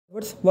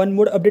One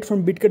more update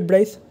from Bitgert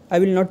Brise. I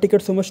will not take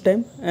it so much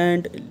time,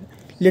 and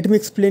let me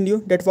explain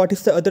you that what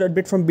is the other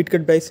update from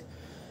Bitgert Brise.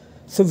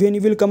 So when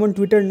you will come on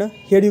Twitter now,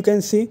 here you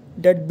can see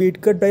that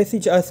Bitgert Brise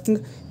is asking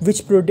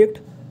which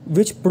project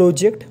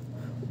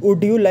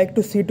would you like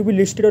to see to be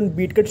listed on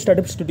Bitgert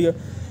Startup Studio.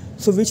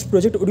 So which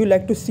project would you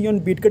like to see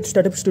on Bitgert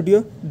Startup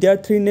Studio? There are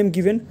three names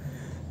given: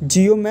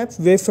 GeoMap,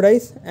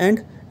 Waverize,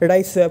 and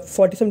RiseApp.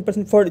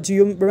 47% for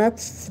GeoMap,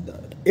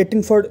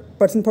 18% for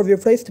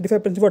Waverize,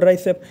 35% for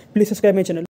RiseApp. Please subscribe my channel.